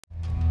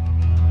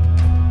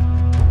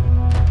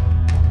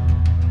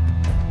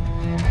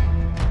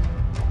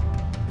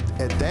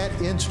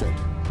instant,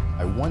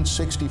 a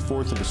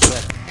 1/64th of a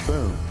second,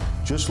 boom,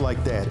 just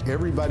like that,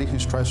 everybody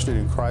who's trusted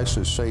in Christ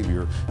as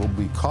Savior will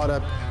be caught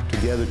up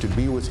together to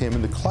be with Him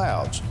in the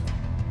clouds.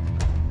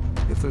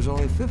 If there's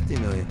only 50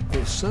 million,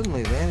 they'll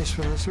suddenly vanish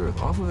from this earth,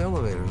 off of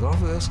elevators,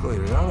 off of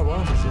escalators, out of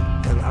offices,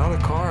 and out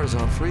of cars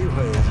on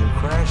freeways and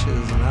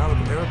crashes and out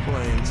of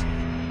airplanes.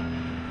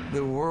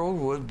 The world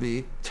would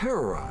be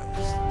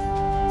terrorized.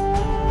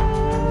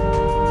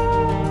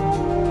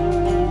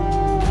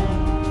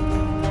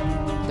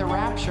 The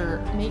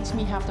rapture makes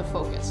me have to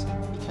focus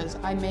because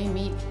I may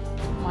meet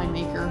my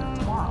Maker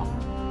tomorrow.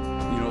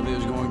 You know,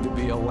 there's going to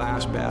be a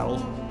last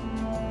battle.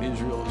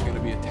 Israel is going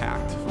to be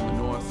attacked from the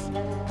north,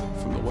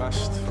 from the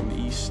west, from the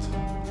east.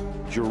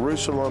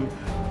 Jerusalem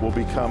will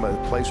become a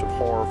place of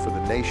horror for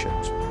the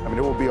nations. I mean,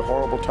 it will be a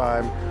horrible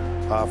time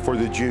for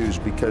the Jews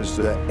because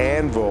the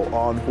anvil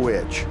on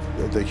which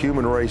the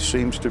human race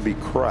seems to be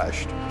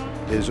crushed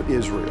is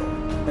Israel.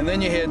 And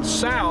then you head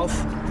south,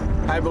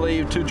 I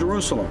believe, to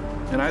Jerusalem.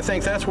 And I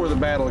think that's where the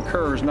battle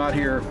occurs, not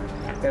here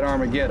at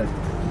Armageddon.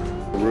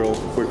 A real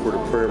quick word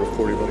of prayer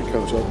before anybody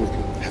comes up. We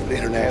can have an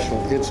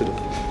international incident,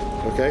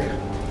 okay?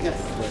 Yes.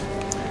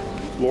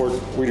 Lord,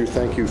 we do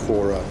thank you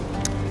for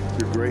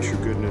your grace, your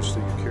goodness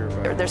that you care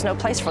about. There's no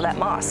place for that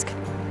mosque.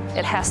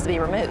 It has to be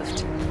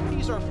removed.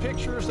 These are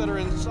pictures that are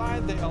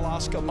inside the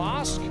Alaska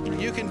Mosque.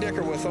 You can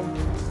dicker with them.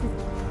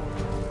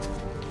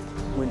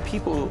 When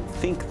people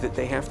think that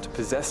they have to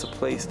possess a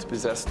place to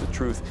possess the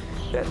truth,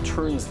 that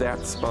turns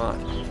that spot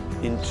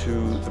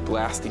into the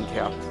blasting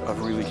cap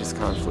of religious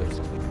conflict.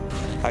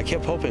 I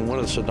kept hoping one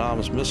of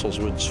Saddam's missiles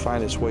would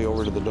find its way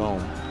over to the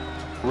dome.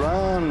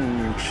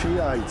 Iran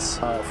Shiites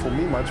are, for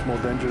me, much more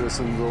dangerous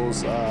than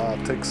those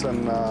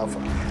Texan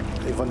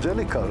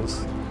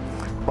evangelicals.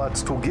 But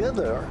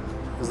together,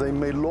 they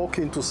may lock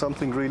into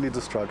something really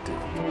destructive.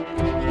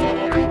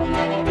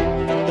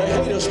 They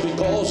hate us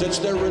because it's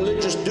their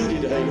religious duty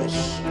to hate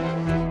us.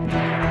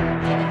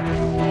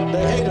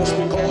 They hate us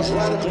because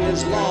radical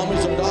Islam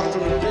is a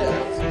doctrine of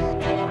death.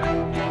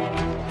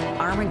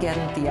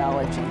 Armageddon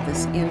theology,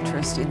 this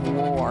interest in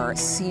war,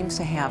 seems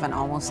to have an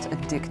almost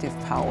addictive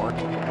power.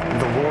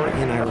 The war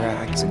in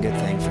Iraq is a good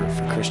thing for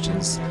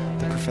Christians.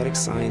 The prophetic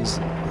signs,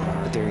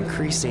 they're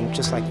increasing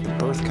just like the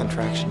birth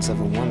contractions of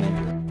a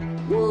woman.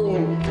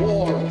 World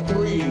War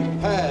III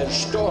has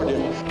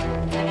started.